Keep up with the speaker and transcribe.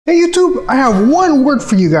Hey YouTube, I have one word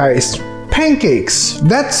for you guys. Pancakes.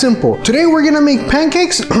 That's simple. Today we're gonna make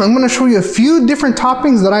pancakes. I'm gonna show you a few different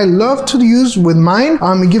toppings that I love to use with mine.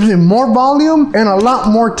 It gives me more volume and a lot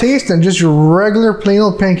more taste than just your regular plain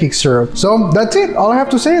old pancake syrup. So that's it. All I have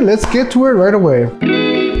to say. Let's get to it right away.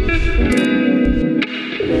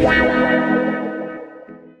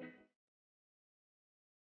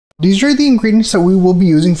 These are the ingredients that we will be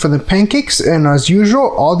using for the pancakes, and as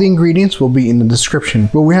usual, all the ingredients will be in the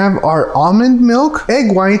description. But we have our almond milk,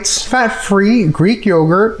 egg whites, fat-free Greek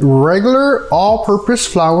yogurt, regular all-purpose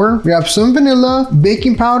flour. We have some vanilla,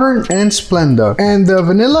 baking powder, and Splenda. And the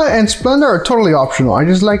vanilla and Splenda are totally optional. I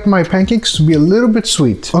just like my pancakes to be a little bit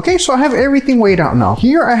sweet. Okay, so I have everything weighed out now.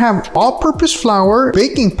 Here I have all-purpose flour,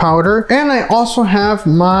 baking powder, and I also have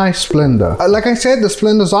my Splenda. Like I said, the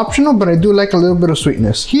Splenda is optional, but I do like a little bit of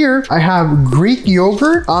sweetness. Here I have Greek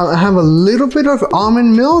yogurt, I have a little bit of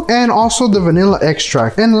almond milk, and also the vanilla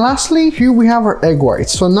extract. And lastly, here we have our egg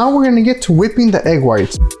whites. So now we're gonna get to whipping the egg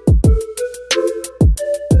whites.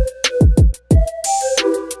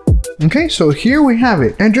 Okay, so here we have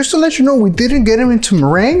it. And just to let you know, we didn't get them into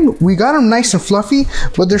meringue. We got them nice and fluffy,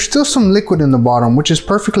 but there's still some liquid in the bottom, which is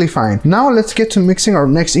perfectly fine. Now let's get to mixing our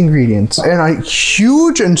next ingredients. And a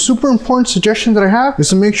huge and super important suggestion that I have is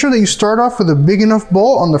to make sure that you start off with a big enough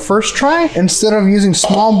bowl on the first try instead of using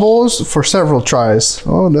small bowls for several tries.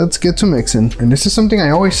 Oh, let's get to mixing. And this is something I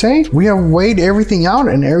always say. We have weighed everything out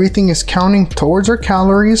and everything is counting towards our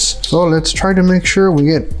calories. So let's try to make sure we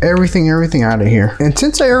get everything out of here. And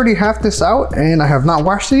since I already have this out and I have not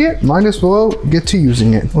washed it yet, might as well get to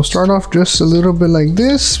using it. We'll start off just a little bit like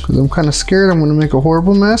this because I'm kind of scared I'm going to make a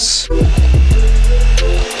horrible mess.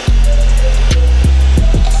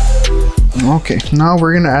 Okay, now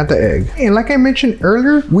we're gonna add the egg. And like I mentioned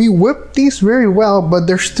earlier, we whipped these very well, but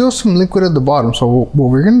there's still some liquid at the bottom. So what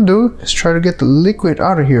we're gonna do is try to get the liquid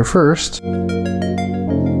out of here first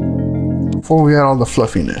before we add all the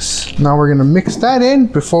fluffiness. Now we're gonna mix that in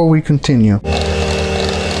before we continue.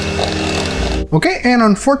 Okay, and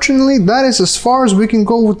unfortunately, that is as far as we can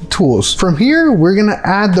go with the tools. From here, we're gonna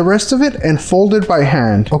add the rest of it and fold it by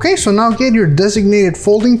hand. Okay, so now get your designated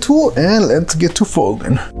folding tool and let's get to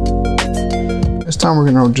folding. This time we're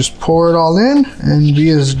gonna just pour it all in and be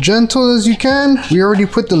as gentle as you can. We already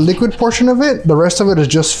put the liquid portion of it. The rest of it is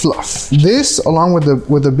just fluff. This, along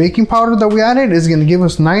with the baking powder that we added, is gonna give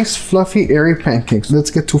us nice, fluffy, airy pancakes.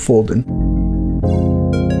 Let's get to folding.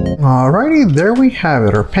 Alrighty, there we have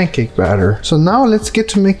it, our pancake batter. So now let's get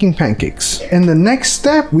to making pancakes. In the next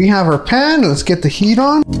step, we have our pan. Let's get the heat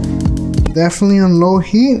on. Definitely on low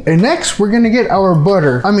heat. And next, we're gonna get our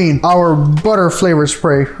butter. Our butter flavored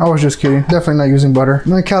spray. I was just kidding. Definitely not using butter.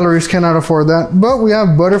 My calories cannot afford that, but we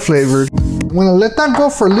have butter flavored. I'm gonna let that go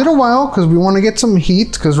for a little while because we want to get some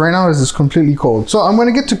heat because right now it's completely cold. So I'm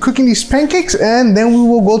gonna get to cooking these pancakes and then we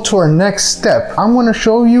will go to our next step. I'm gonna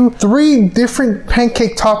show you 3 different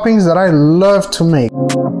pancake toppings that I love to make.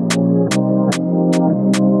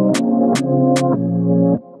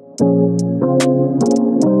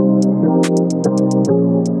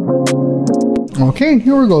 Okay,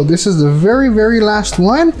 here we go. This is the very last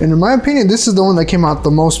one. And in my opinion, this is the one that came out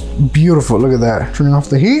the most beautiful. Look at that. Turning off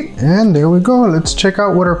the heat. And there we go. Let's check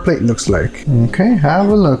out what our plate looks like. Okay, have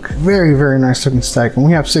a look. Very nice looking stack. And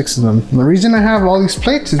we have 6 of them. And the reason I have all these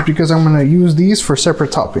plates is because I'm going to use these for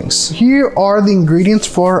separate toppings. Here are the ingredients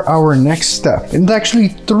for our next step. And it's actually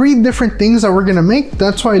 3 different things that we're going to make.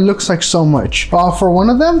 That's why it looks like so much. For one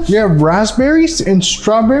of them, we have raspberries and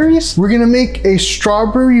strawberries. We're going to make a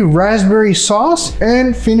strawberry raspberry sauce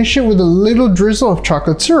and finish it with a little drizzle of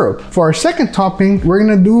chocolate syrup. For our second topping, we're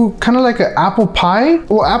gonna do kind of like an apple pie,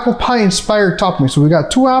 or apple pie inspired topping. So we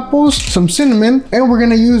got 2 apples, some cinnamon, and we're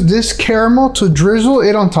gonna use this caramel to drizzle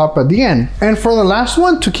it on top at the end. And for the last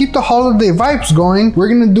one, to keep the holiday vibes going, we're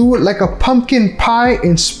gonna do it like a pumpkin pie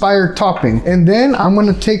inspired topping. And then I'm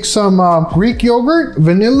gonna take some Greek yogurt,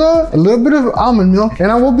 vanilla, a little bit of almond milk,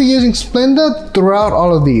 and I will be using Splenda throughout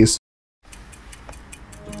all of these.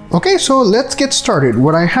 Okay, so let's get started.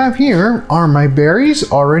 What I have here are my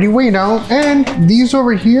berries already weighed out, and these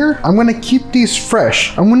over here, I'm gonna keep these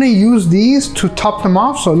fresh. I'm gonna use these to top them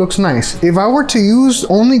off so it looks nice. If I were to use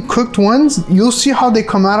only cooked ones, you'll see how they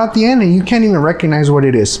come out at the end and you can't even recognize what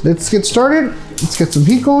it is. Let's get started. Let's get some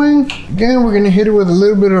heat going. Again, we're gonna hit it with a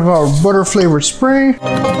little bit of our butter flavored spray.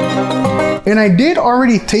 And I did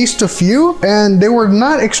already taste a few and they were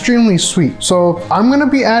not extremely sweet. So I'm gonna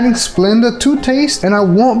be adding Splenda to taste, and I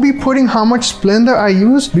won't be putting how much Splenda I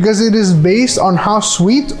use because it is based on how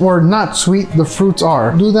sweet or not sweet the fruits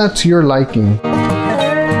are. Do that to your liking.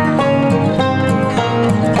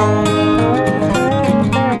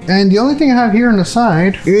 And the only thing I have here on the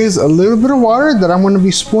side is a little bit of water that I'm going to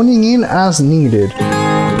be spooning in as needed.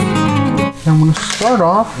 I'm going to start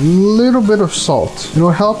off a little bit of salt.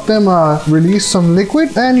 It'll help them release some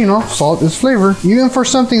liquid, and you know, salt is flavor. Even for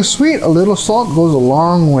something sweet, a little salt goes a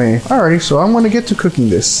long way. Alrighty, so I'm going to get to cooking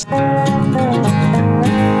this.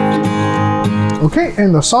 Okay,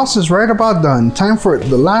 and the sauce is right about done. Time for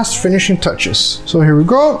the last finishing touches. So here we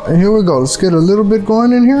go, and here we go. Let's get a little bit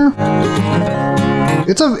going in here.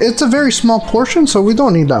 It's a very small portion, so we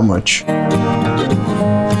don't need that much.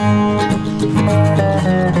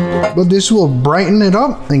 But this will brighten it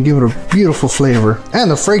up and give it a beautiful flavor.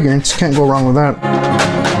 And the fragrance, can't go wrong with that.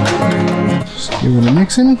 Just give it a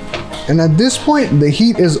mix in. And at this point, the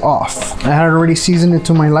heat is off. I had already seasoned it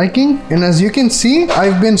to my liking. And as you can see,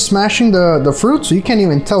 I've been smashing the fruit, so you can't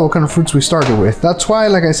even tell what kind of fruits we started with. That's why,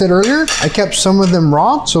 like I said earlier, I kept some of them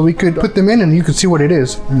raw so we could put them in and you could see what it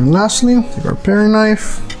is. And lastly, take our paring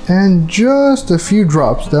knife and just a few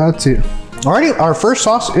drops, that's it. Alrighty, our first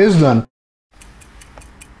sauce is done.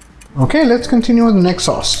 Okay, let's continue with the next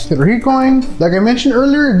sauce. Get our heat going. Like I mentioned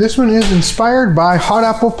earlier, this one is inspired by hot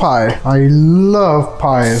apple pie. I love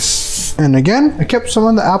pies. And again, I kept some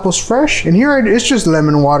of the apples fresh. And here it's just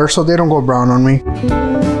lemon water so they don't go brown on me.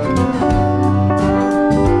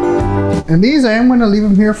 And these, I am going to leave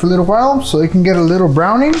them here for a little while so they can get a little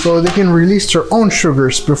browning so they can release their own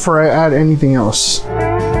sugars before I add anything else.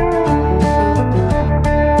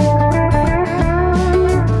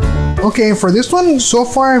 Okay, for this one, so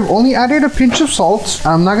far I've only added a pinch of salt.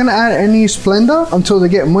 I'm not gonna add any Splenda until they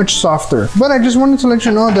get much softer. But I just wanted to let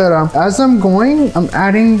you know that as I'm going, I'm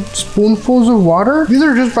adding spoonfuls of water. These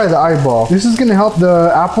are just by the eyeball. This is gonna help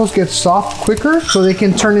the apples get soft quicker so they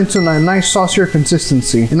can turn into a nice saucier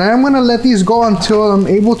consistency. And I am gonna let these go until I'm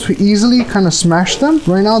able to easily kind of smash them.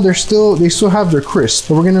 Right now they still have their crisp,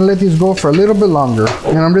 but we're gonna let these go for a little bit longer.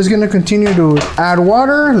 And I'm just gonna continue to add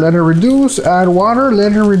water, let it reduce, add water,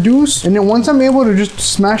 let it reduce. And then once I'm able to just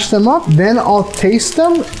smash them up, then I'll taste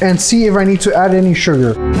them and see if I need to add any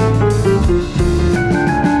sugar.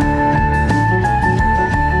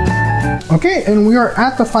 Okay, and we are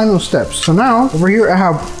at the final steps. So now, over here I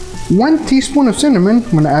have 1 teaspoon of cinnamon.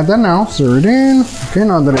 I'm gonna add that now, stir it in. Okay,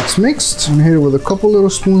 now that it's mixed, I'm gonna hit it with a couple little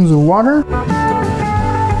spoons of water.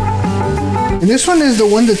 And this one is the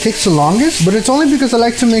one that takes the longest, but it's only because I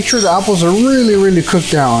like to make sure the apples are really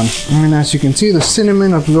cooked down. I mean, as you can see, the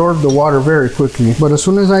cinnamon absorbed the water very quickly. But as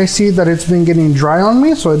soon as I see that it's been getting dry on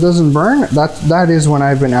me so it doesn't burn, that is when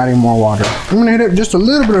I've been adding more water. I'm gonna hit it just a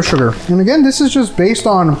little bit of sugar. And again, this is just based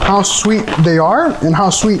on how sweet they are and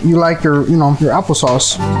how sweet you like your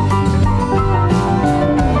applesauce.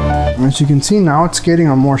 As you can see now, it's getting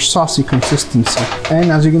a more saucy consistency.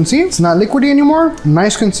 And as you can see, it's not liquidy anymore.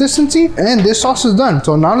 Nice consistency. And this sauce is done.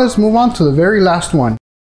 So now let's move on to the very last one.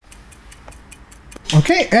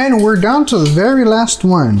 Okay, and we're down to the very last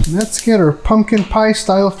one. Let's get our pumpkin pie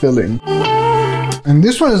style filling. And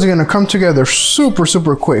this one is gonna come together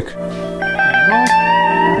super quick.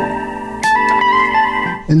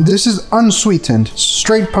 And this is unsweetened,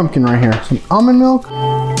 straight pumpkin right here. Some almond milk.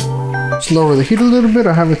 Let's lower the heat a little bit,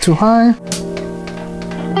 I have it too high.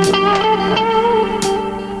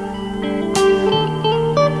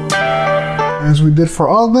 As we did for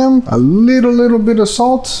all of them, a little bit of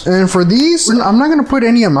salt. And for these, I'm not gonna put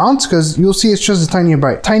any amounts because you'll see it's just a tiny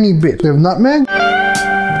bit. We have nutmeg.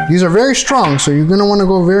 These are very strong, so you're gonna wanna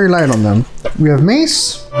go very light on them. We have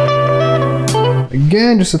mace.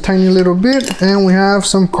 Again, just a tiny little bit. And we have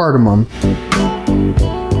some cardamom.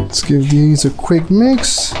 Let's give these a quick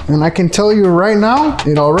mix. And I can tell you right now,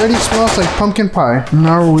 it already smells like pumpkin pie.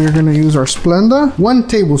 Now we're gonna use our Splenda, 1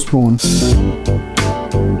 tablespoon.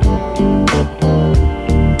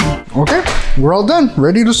 Okay, we're all done,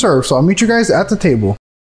 ready to serve. So I'll meet you guys at the table.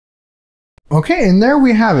 Okay, and there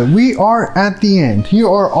we have it. We are at the end. Here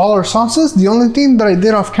are all our sauces. The only thing that I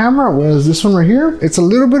did off camera was this one right here. It's a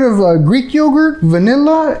little bit of Greek yogurt,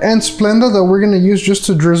 vanilla, and Splenda that we're gonna use just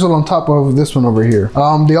to drizzle on top of this one over here.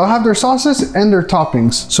 They all have their sauces and their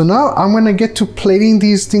toppings. So now I'm gonna get to plating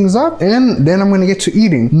these things up, and then I'm gonna get to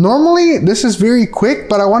eating. Normally, this is very quick,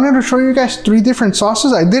 but I wanted to show you guys 3 different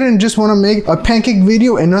sauces. I didn't just wanna make a pancake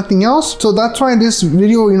video and nothing else. So that's why this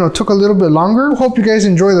video, took a little bit longer. Hope you guys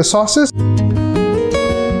enjoy the sauces.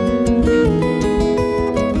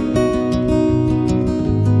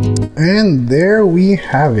 And there we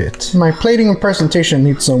have it. My plating and presentation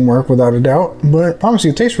needs some work without a doubt, but I promise you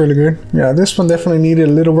it tastes really good. Yeah, this one definitely needed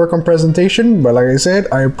a little work on presentation, but like I said,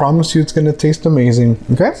 I promise you it's gonna taste amazing.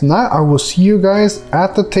 Okay, so now I will see you guys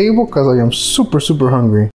at the table because I am super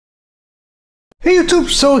hungry. Hey YouTube,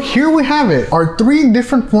 so here we have it. Our 3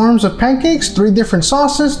 different forms of pancakes, 3 different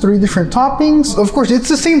sauces, 3 different toppings. Of course, it's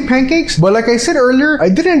the same pancakes, but like I said earlier, I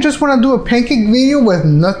didn't just want to do a pancake video with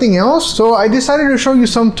nothing else. So I decided to show you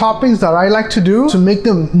some toppings that I like to do to make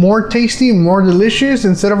them more tasty, more delicious,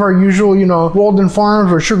 instead of our usual, Walden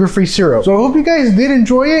Farms or sugar-free syrup. So I hope you guys did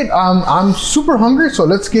enjoy it. I'm super hungry, so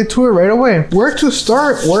let's get to it right away. Where to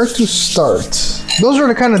start? Those are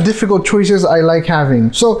the kind of difficult choices I like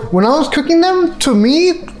having. So when I was cooking them, to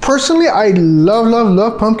me, personally, I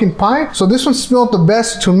love pumpkin pie. So this one smelled the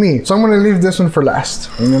best to me. So I'm gonna leave this one for last.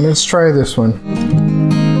 And then let's try this one.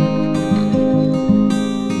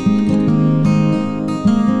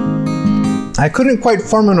 I couldn't quite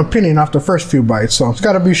form an opinion after the first few bites, so it's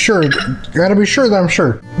gotta be sure that I'm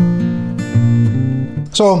sure.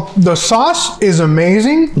 So the sauce is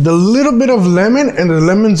amazing. The little bit of lemon and the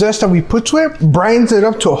lemon zest that we put to it brightens it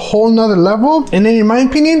up to a whole nother level. And then in my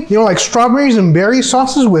opinion, like strawberries and berry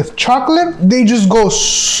sauces with chocolate, they just go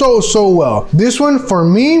so well. This one for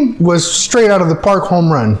me was straight out of the park,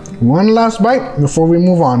 home run. One last bite before we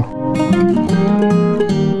move on.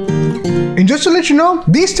 And just to let you know,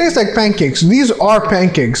 these taste like pancakes. These are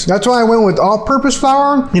pancakes. That's why I went with all-purpose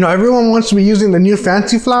flour. Everyone wants to be using the new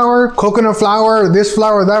fancy flour, coconut flour, this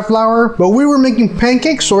flour, that flour. But we were making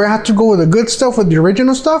pancakes, so I had to go with the good stuff, with the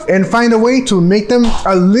original stuff, and find a way to make them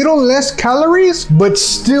a little less calories, but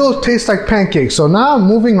still taste like pancakes. So now,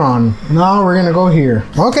 moving on. Now we're gonna go here.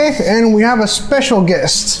 Okay, and we have a special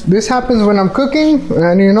guest. This happens when I'm cooking,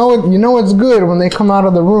 and you know it's good when they come out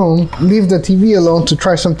of the room, leave the TV alone to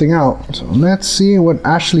try something out. So let's see what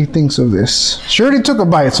Ashley thinks of this. She already took a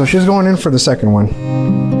bite, so she's going in for the second one.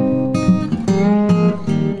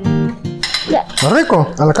 Yeah. Está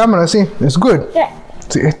rico. A la cámara, sí. It's good. Yeah.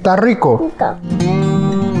 Sí, está rico.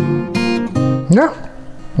 Yeah.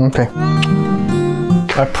 Okay.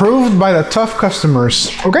 Approved by the tough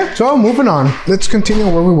customers. Okay, so moving on. Let's continue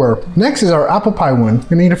where we were. Next is our apple pie one.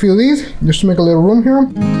 Gonna eat a few of these just to make a little room here.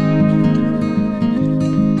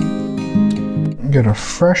 Get a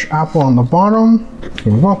fresh apple on the bottom.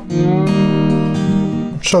 Here we go.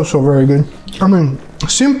 So very good. I mean,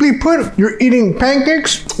 simply put, you're eating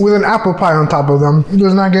pancakes with an apple pie on top of them. It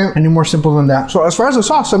does not get any more simple than that. So as far as the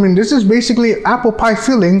sauce, I mean, this is basically apple pie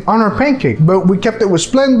filling on our pancake, but we kept it with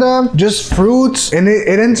Splenda, just fruits, and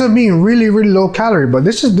it ends up being really low calorie. But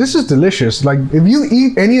this is delicious. Like, if you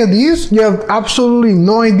eat any of these, you have absolutely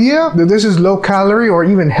no idea that this is low calorie or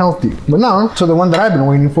even healthy. But now, to the one that I've been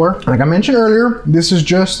waiting for. Like I mentioned earlier, this is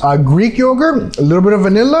just Greek yogurt, a little bit of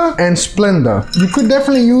vanilla, and Splenda. You could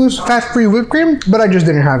definitely use fat-free whipped cream, but I just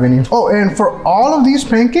didn't have any. Oh, and for all of these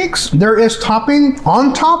pancakes, there is topping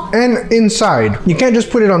on top and inside. You can't just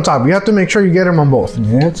put it on top. You have to make sure you get them on both.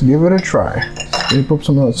 Let's give it a try. Scrape up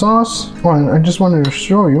some of the sauce. Oh, and I just wanted to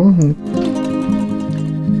show you.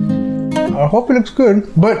 I hope it looks good,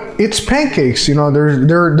 but it's pancakes.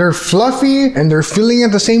 They're fluffy and they're filling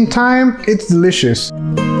at the same time. It's delicious.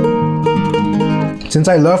 Since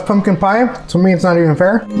I love pumpkin pie, to me it's not even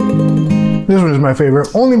fair. This one is my favorite,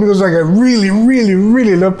 only because I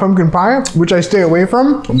really love pumpkin pie, which I stay away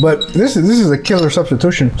from, but this is a killer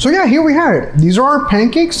substitution. So yeah, here we have it. These are our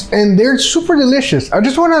pancakes, and they're super delicious. I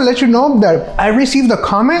just want to let you know that I received a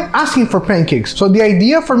comment asking for pancakes. So the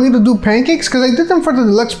idea for me to do pancakes, because I did them for the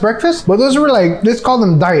deluxe breakfast, but those were like, let's call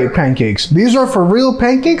them diet pancakes. These are for real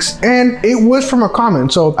pancakes, and it was from a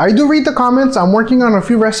comment. So I do read the comments. I'm working on a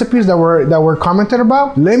few recipes that were commented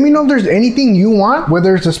about. Let me know if there's anything you want,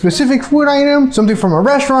 whether it's a specific food item, something from a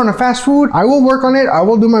restaurant, a fast food. I will work on it. I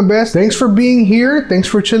will do my best. Thanks for being here. Thanks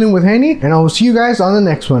for chilling with Henny, and I will see you guys on the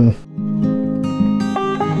next one.